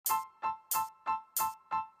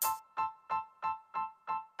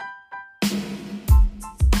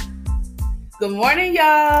Good morning,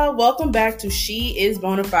 y'all. Welcome back to She is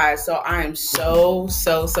Bonafide. So I am so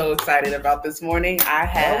excited about this morning. I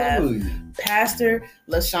have Pastor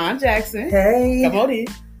LaShawn Jackson. Hey. Come on in.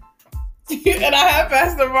 And I have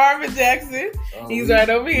Pastor Marvin Jackson. He's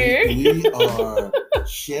right over here. We are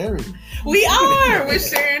sharing. We are. We're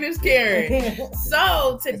sharing is caring.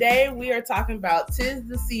 So today we are talking about 'tis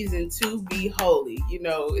the season to be holy. You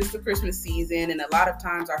know, it's the Christmas season, and a lot of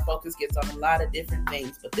times our focus gets on a lot of different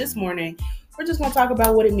things. But this morning, we're just going to talk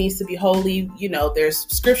about what it means to be holy. You know, there's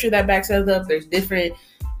scripture that backs us up. There's different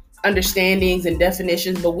understandings and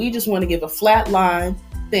definitions, but we just want to give a flat line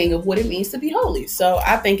thing of what it means to be holy. So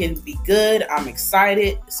I think it'd be good. I'm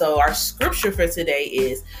excited. So our scripture for today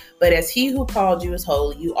is, but as he who called you is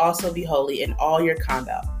holy, you also be holy in all your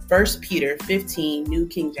conduct. 1 Peter 15, New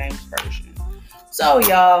King James Version. So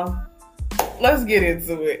y'all, let's get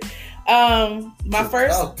into it. My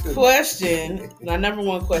first question, my number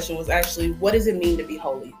one question was actually, what does it mean to be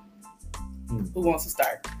holy? Who wants to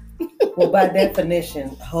start? Well, by definition,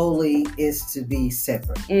 holy is to be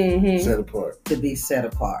separate. Mm-hmm. Set apart. To be set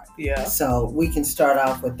apart. Yeah. So we can start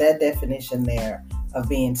off with that definition there of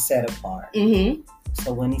being set apart. Mm-hmm.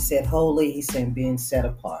 So when he said holy, he's saying being set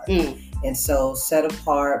apart. Mm. And so set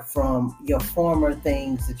apart from your former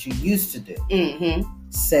things that you used to do. Mm-hmm.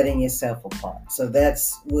 Setting yourself apart. So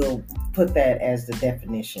we'll put that as the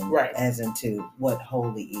definition, right, as into what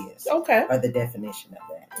holy is. Okay. Or the definition of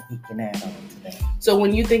that. And he can add on to that. So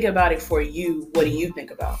when you think about it for you, what do you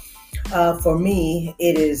think about? For me,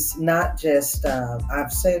 it is not just,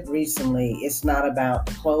 I've said recently, it's not about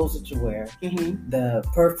the clothes that you wear, mm-hmm, the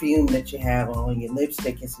perfume that you have on, your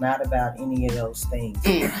lipstick. It's not about any of those things.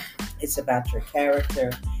 It's about your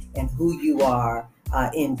character and who you are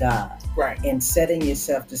in God. Right. And setting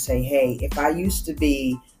yourself to say, hey, if I used to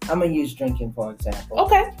be, I'm going to use drinking, for example.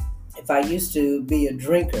 Okay. If I used to be a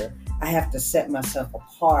drinker, I have to set myself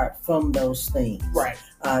apart from those things. Right.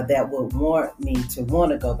 That would want me to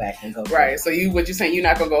want to go back and go. Right. So what you saying? You're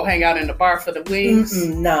not gonna go hang out in the bar for the wings?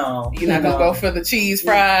 No. You're not gonna go for the cheese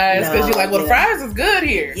fries because you're like, well, the fries is good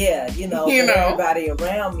here. Yeah. Everybody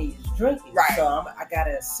around me is drinking. Right. So I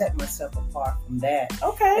gotta set myself apart from that.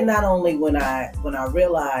 Okay. And not only when I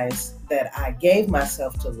realized that I gave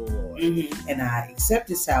myself to the Lord, mm-hmm, and I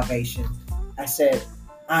accepted salvation, I said,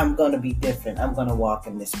 I'm going to be different. I'm going to walk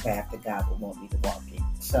in this path that God would want me to walk in.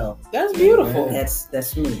 So that's beautiful.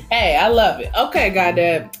 That's me. Hey, I love it. Okay,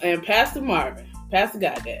 Goddad. And Pastor Marvin. Pastor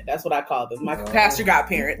Goddad. That's what I call them. My pastor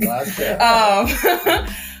godparent.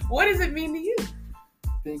 What does it mean to you?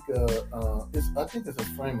 I think it's a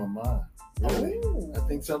frame of mind. Really. Ooh. I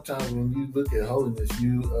think sometimes when you look at holiness,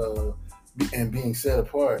 and being set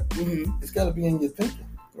apart, mm-hmm, it's got to be in your thinking.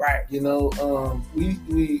 Right. You know,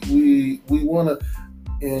 we want to.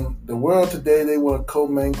 In the world today, they want to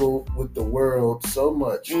commingle with the world so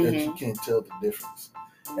much mm-hmm, that you can't tell the difference.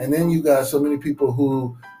 And then you got so many people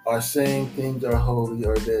who are saying things are holy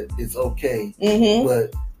or that it's okay, mm-hmm,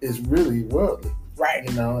 but it's really worldly. Right.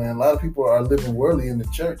 You know, and a lot of people are living worldly in the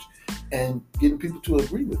church and getting people to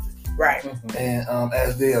agree with it. Right. Mm-hmm. And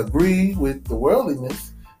as they agree with the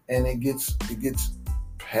worldliness, and it gets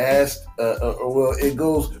past, it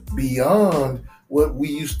goes beyond what we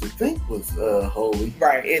used to think was holy.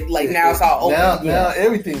 Right. Now it's all open. Now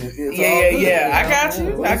everything is all good. Yeah. I got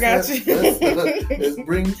you. Let's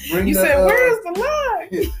bring. You said, where's the lie?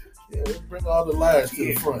 Yeah, let's bring all the liars to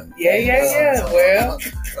the front. Yeah. Well,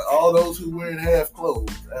 all those who wearing half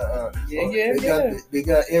clothes. They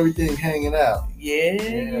got everything hanging out. Yeah.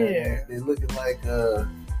 They're looking like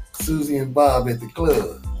Susie and Bob at the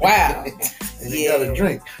club. Wow. And they got a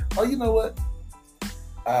drink. Oh, you know what?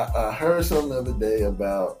 I heard something the other day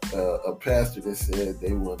about a pastor that said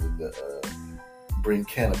they wanted to bring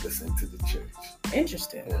cannabis into the church.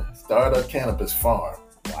 Interesting. Yeah. Start a cannabis farm.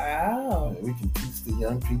 Wow. We can teach the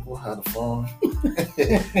young people how to farm.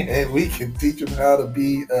 And we can teach them how to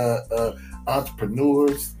be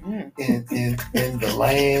entrepreneurs in the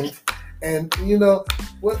land. And you know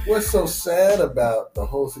what's so sad about the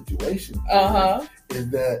whole situation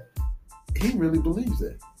is that he really believes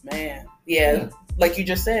that. Man, yeah. Like you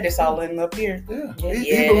just said, it's all in up here. Yeah.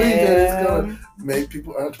 He believes that it's going to make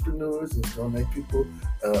people entrepreneurs. It's going to make people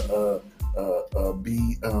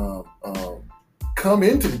come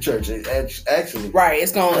into the church. Actually, right?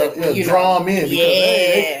 It's going to draw them in.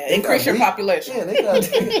 Because, increase your population. Yeah, they got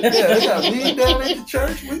weed down at the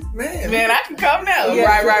church. Man, I can come now.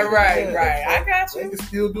 Yeah, right. I got you. They can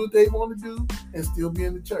still do what they want to do and still be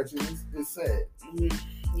in the church. It's sad. Mm-hmm.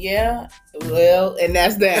 Yeah, well, and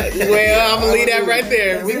that's that. Well, I'm gonna leave that right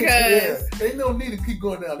there because they don't need to keep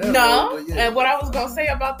going down that road. But and what I was gonna say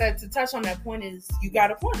about that, to touch on that point, is you got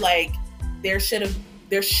a point. Like, there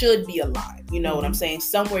should be a line. You know what I'm saying?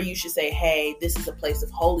 Somewhere you should say, hey, this is a place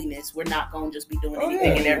of holiness. We're not going to just be doing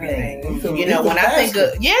anything and everything. You know, when I think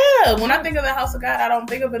of the house of God, I don't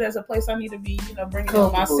think of it as a place I need to be, bringing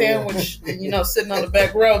in my sandwich and, sitting on the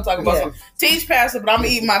back row talking about some teach pastor, but I'm going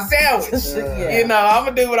to eat my sandwich. I'm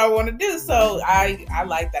going to do what I want to do. So I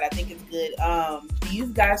like that. I think it's good. Do you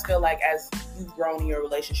guys feel like as you've grown in your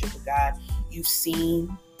relationship with God, you've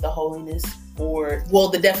seen the holiness or,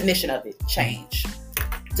 the definition of it change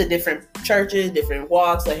to different churches, different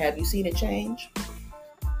walks? Like, have you seen it change?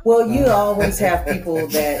 Well, you always have people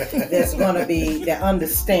that's going to be that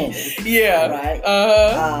understand it. Yeah. Right?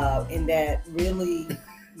 And that really,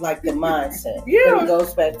 like the mindset. Yeah. But it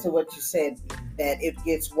goes back to what you said, that it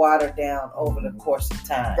gets watered down over the course of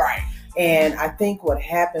time. Right. And I think what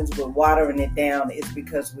happens with watering it down is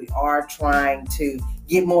because we are trying to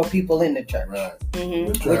get more people in the church. Right.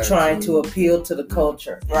 Mm-hmm. We're trying to appeal to the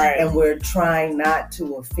culture. Right. And we're trying not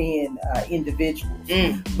to offend individuals.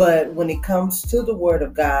 Mm. But when it comes to the Word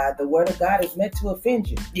of God is meant to offend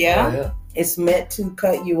you. Yeah. It's meant to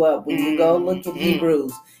cut you up. When you go look at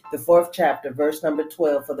Hebrews, the 4th chapter, verse number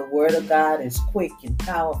 12, for the word of God is quick and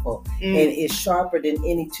powerful and is sharper than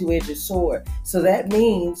any two-edged sword. So that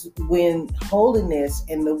means when holiness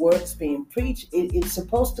and the word's being preached, it's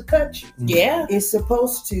supposed to cut you. Yeah. It's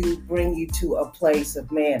supposed to bring you to a place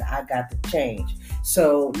of, man, I got to change.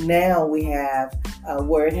 So now we have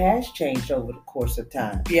where it has changed over the course of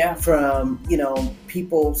time. Yeah. From,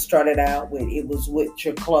 people started out with, it was with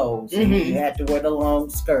your clothes. And you had to wear the long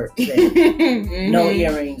skirts and no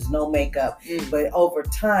earrings, no makeup. But over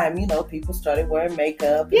time, people started wearing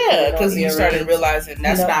makeup. Yeah, because you started realizing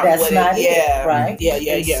that's not it. Yeah, right?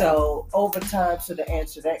 Yeah. So over time, so to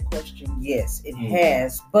answer that question, yes, it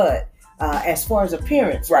has. But as far as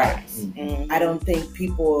appearance, right? I don't think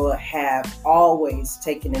people have always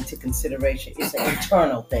taken into consideration it's an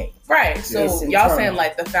internal thing. Right. So y'all saying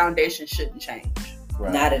like the foundation shouldn't change.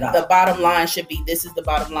 Right. Not at all. The bottom line should be, this is the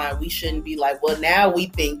bottom line. We shouldn't be like, well, now we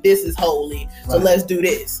think this is holy, so let's do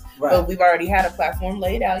this. Right. But we've already had a platform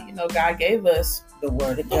laid out. God gave us the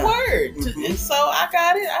word of the God. word. And so I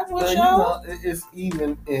got it. I want y'all. It's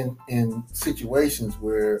even in situations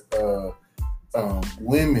where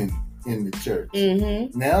women in the church.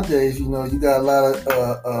 Nowadays, you got a lot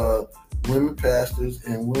of women pastors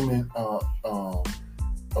and women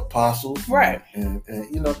apostles. Right. And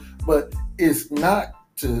but it's not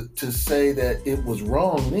to say that it was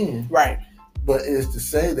wrong then. Right. But it's to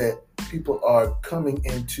say that people are coming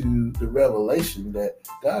into the revelation that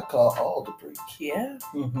God called all to preach. Yeah.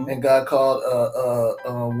 And God called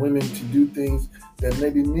women to do things that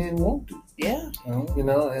maybe men won't do. Yeah.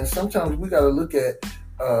 And sometimes we got to look at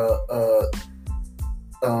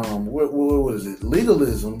what is it?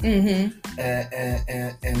 Legalism, and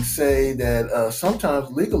say that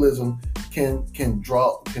sometimes legalism can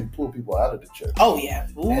pull people out of the church. Oh yeah,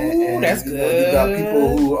 and that's good. You got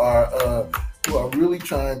people who are really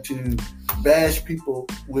trying to bash people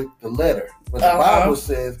with the letter, but the Bible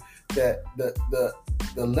says that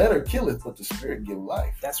the letter killeth, but the Spirit give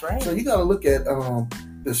life. That's right. So you got to look at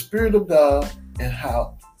the Spirit of God and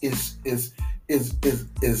how is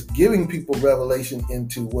giving people revelation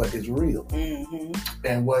into what is real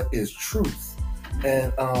and what is truth.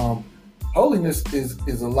 And holiness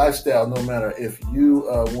is a lifestyle, no matter if you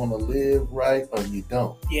want to live right or you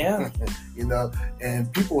don't. Yeah.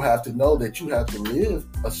 And people have to know that you have to live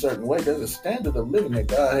a certain way. There's a standard of living that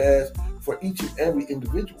God has for each and every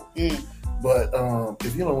individual. But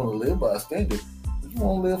if you don't want to live by a standard, you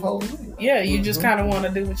want to live holy anyway. Yeah, you just kind of want to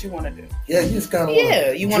do what you want to do. Yeah, you just kind of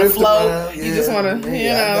you want to float. You just want to,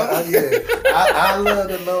 I love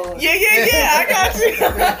the Lord. Yeah, I got you.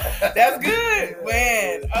 That's good,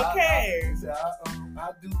 man. Okay.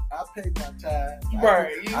 I pay my tithe.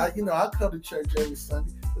 Right. I come to church every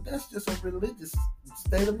Sunday, but that's just a religious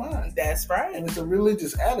state of mind. That's right. And it's a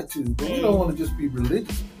religious attitude, but we don't want to just be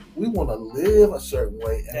religious. We want to live a certain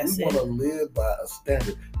way, and we want to live by a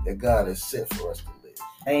standard that God has set for us to live.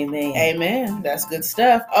 Amen. That's good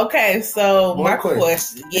stuff. Okay, so my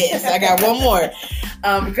question. Yes, I got one more.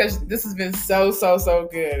 Because this has been so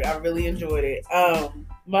good. I really enjoyed it.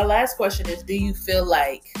 My last question is, do you feel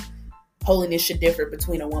like holiness should differ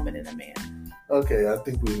between a woman and a man? Okay, I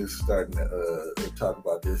think we're starting to talk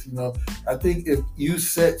about this. I think if you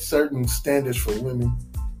set certain standards for women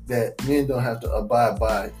that men don't have to abide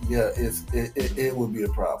by, it would be a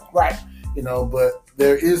problem. Right. But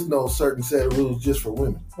there is no certain set of rules just for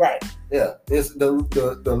women. Right. Yeah. It's the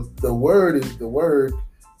word is the word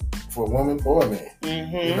for a woman or a man.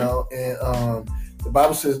 And the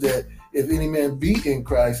Bible says that if any man be in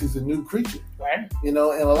Christ, he's a new creature. Right. And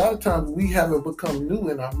a lot of times we haven't become new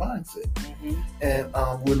in our mindset. And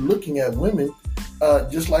we're looking at women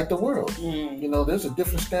just like the world. There's a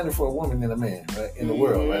different standard for a woman than a man, right? In the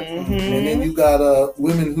world, right? And then you got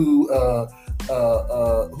women who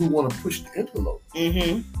want to push the envelope.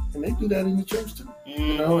 And they do that in the church too.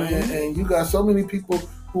 And you got so many people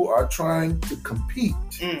who are trying to compete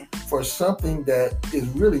for something that is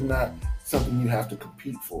really not something you have to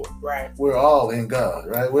compete for. Right. We're all in God,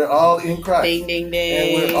 right? We're all in Christ. Ding, ding,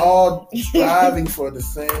 ding. And we're all striving for the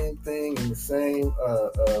same thing and the same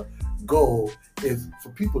goal is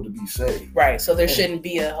for people to be saved. Right. So there shouldn't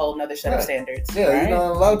be a whole nother set of standards. Yeah, right?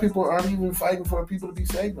 a lot of people aren't even fighting for people to be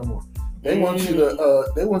saved no more. They want you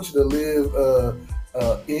to live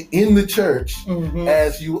in the church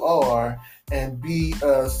as you are and be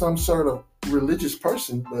some sort of religious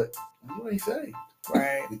person, but you ain't saved.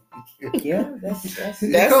 Right. Yeah, that's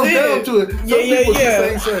it comes down to it. Some people just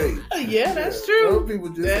ain't saved. Yeah, that's true. Some people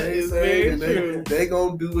just ain't saved, and they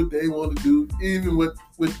gonna do what they want to do, even with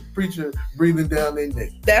the preacher breathing down their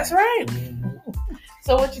neck. That's right.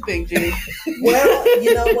 So what you think, Jenny? Well,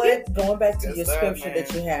 you know what? Going back to your scripture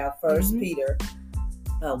that you have, 1 Peter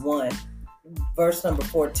 1. Verse number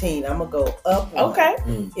 14. I'm gonna go up. Okay.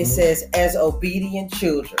 It says, "As obedient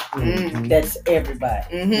children." That's everybody.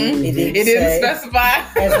 It didn't specify.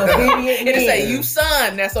 As obedient. It didn't say you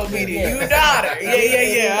son. That's obedient. You daughter.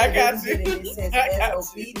 Yeah. I got you. It says,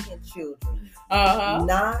 "As obedient children,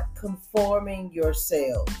 not conforming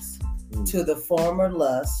yourselves to the former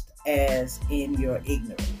lust, as in your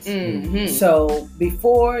ignorance." So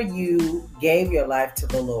before you gave your life to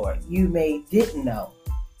the Lord, you didn't know.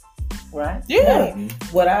 Right? Yeah.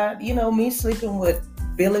 Me sleeping with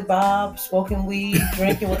Billy Bob, smoking weed,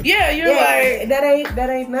 drinking with like that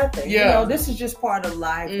ain't nothing. Yeah. This is just part of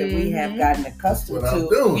life that we have gotten accustomed to.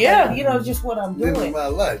 Doing. Yeah. Just what I'm doing. Living my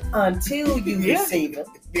life. Until you receive it.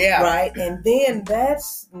 Yeah. Right? And then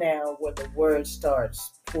that's now where the word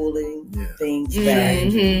starts pulling things back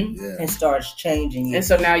and starts changing you. And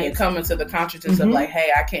so now you come into the consciousness of like, hey,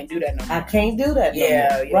 I can't do that no more. I can't do that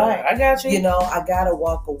no more. Right. I got you. I gotta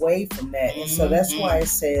walk away from that. And so that's why it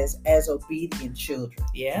says, as obedient children.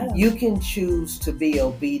 Yeah. You can choose to be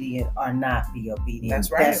obedient or not be obedient. That's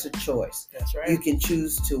right. That's a choice. That's right. You can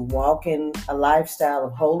choose to walk in a lifestyle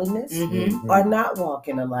of holiness or not walk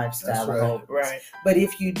in a lifestyle of holiness. Right. But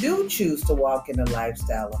if you do choose to walk in a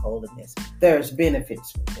lifestyle of holiness, there's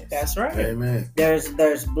benefits with this. That's right. Amen.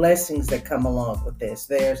 There's blessings that come along with this.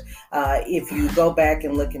 There's if you go back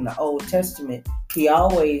and look in the Old Testament, he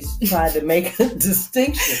always tried to make a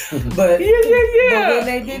distinction, but when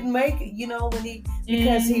they didn't make it,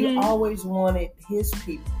 because he always wanted his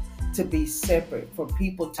people to be separate, for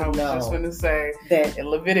people to know. I was just going to say that in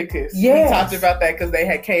Leviticus, we talked about that because they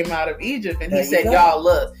had came out of Egypt, and he said, y'all,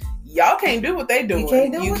 look, y'all can't do what they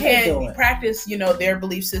doing. You can't practice, their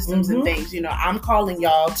belief systems and things. I'm calling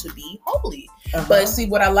y'all to be holy. But see,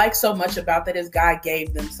 what I like so much about that is God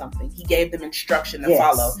gave them something. He gave them instruction to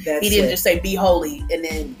follow. He didn't just say, be holy, and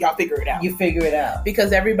then y'all figure it out. You figure it out.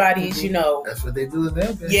 Because everybody's, That's what they do in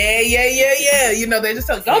their business. Yeah. They just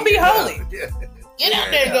tell you, go be holy. Get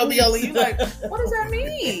out there and go be holy. You're like, what does that mean?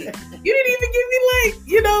 You didn't even give me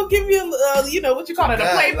what you call it, a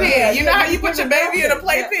playpen. You know how you put your baby in a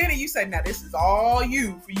playpen and you say, now this is all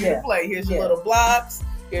you for you to play. Here's your little blocks.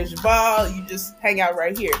 Here's your ball. You just hang out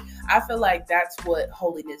right here. I feel like that's what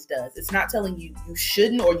holiness does. It's not telling you you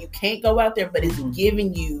shouldn't or you can't go out there, but it's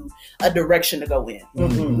giving you a direction to go in.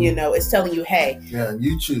 It's telling you, hey. Yeah,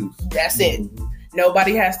 you choose. That's it.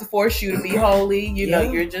 Nobody has to force you to be holy.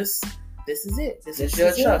 You're just, this is it. This is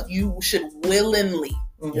your choice. You should willingly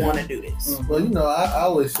want to do this. Well, I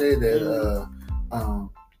always say that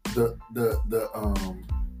the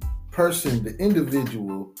person, the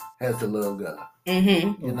individual, has to love God.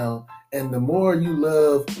 And the more you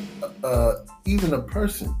love even a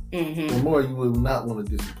person, the more you will not want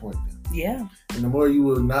to disappoint them. Yeah. And the more you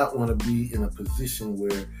will not want to be in a position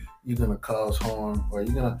where you're going to cause harm or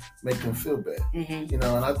you're going to make them feel bad. And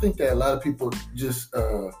I think that a lot of people just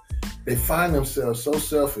they find themselves so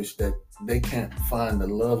selfish that they can't find the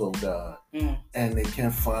love of God, and they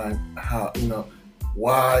can't find how,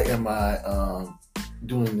 why am I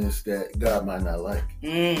doing this that God might not like?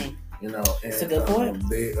 And, that's a good point.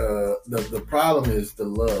 The problem is the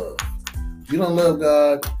love. If you don't love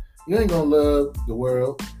God, you ain't gonna love the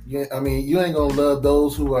world. You ain't gonna love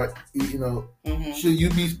those who are, should you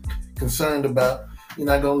be concerned about. You're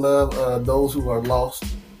not gonna love those who are lost.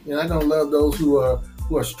 You're not gonna love those who are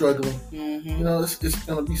struggling. It's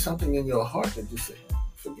gonna be something in your heart that just say,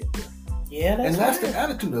 forget them. Yeah, that's the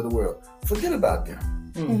attitude of the world. Forget about them.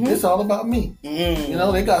 Mm-hmm. It's all about me. Mm-hmm. You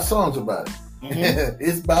know, they got songs about it. Mm-hmm.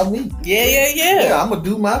 It's about me. Yeah. I'm gonna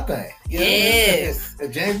do my thing. Yes.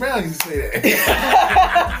 And James Brown used to say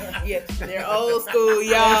that. Yeah, they're old school,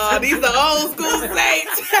 y'all. These are old school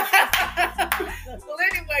saints. Well,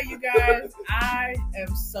 anyway, you guys, I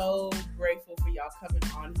am so grateful for y'all coming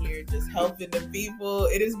on here, just helping the people.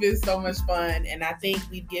 It has been so much fun, and I think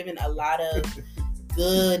we've given a lot of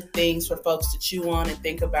good things for folks to chew on and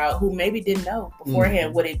think about who maybe didn't know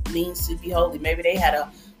beforehand what it means to be holy. Maybe they had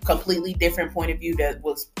a completely different point of view that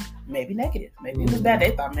was maybe negative. Maybe it was bad.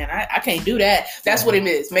 They thought, man, I can't do that. That's what it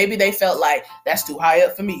is. Maybe they felt like that's too high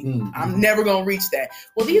up for me. I'm never going to reach that.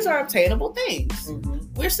 Well, these are obtainable things.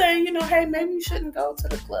 We're saying, you know, hey, maybe you shouldn't go to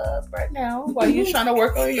the club right now while you're trying to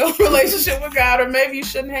work on your relationship with God, or maybe you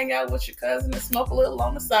shouldn't hang out with your cousin and smoke a little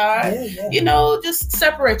on the side. You know, just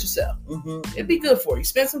separate yourself. It'd be good for you.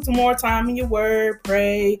 Spend some more time in your word,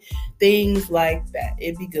 pray, things like that.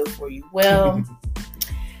 It'd be good for you. Well,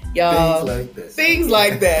 y'all, things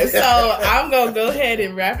like that. So I'm going to go ahead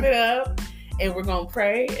and wrap it up, and we're going to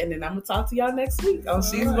pray, and then I'm going to talk to y'all next week on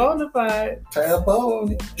She's Bonafide. Taboo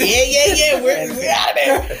on it. Yeah. We're out of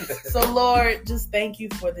there. So, Lord, just thank you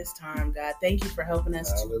for this time, God. Thank you for helping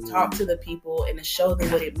us to talk to the people and to show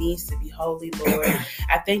them what it means to be holy, Lord.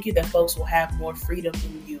 I thank you that folks will have more freedom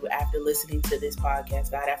in you after listening to this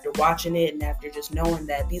podcast, God, after watching it and after just knowing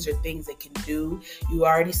that these are things they can do. You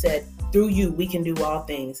already said, through you, we can do all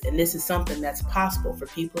things. And this is something that's possible for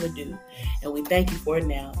people to do. And we thank you for it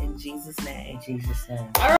now in Jesus' name. In Jesus' name.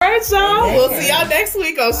 All right, y'all. We'll see y'all next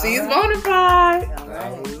week on She's Bonafide. All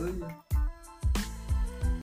right.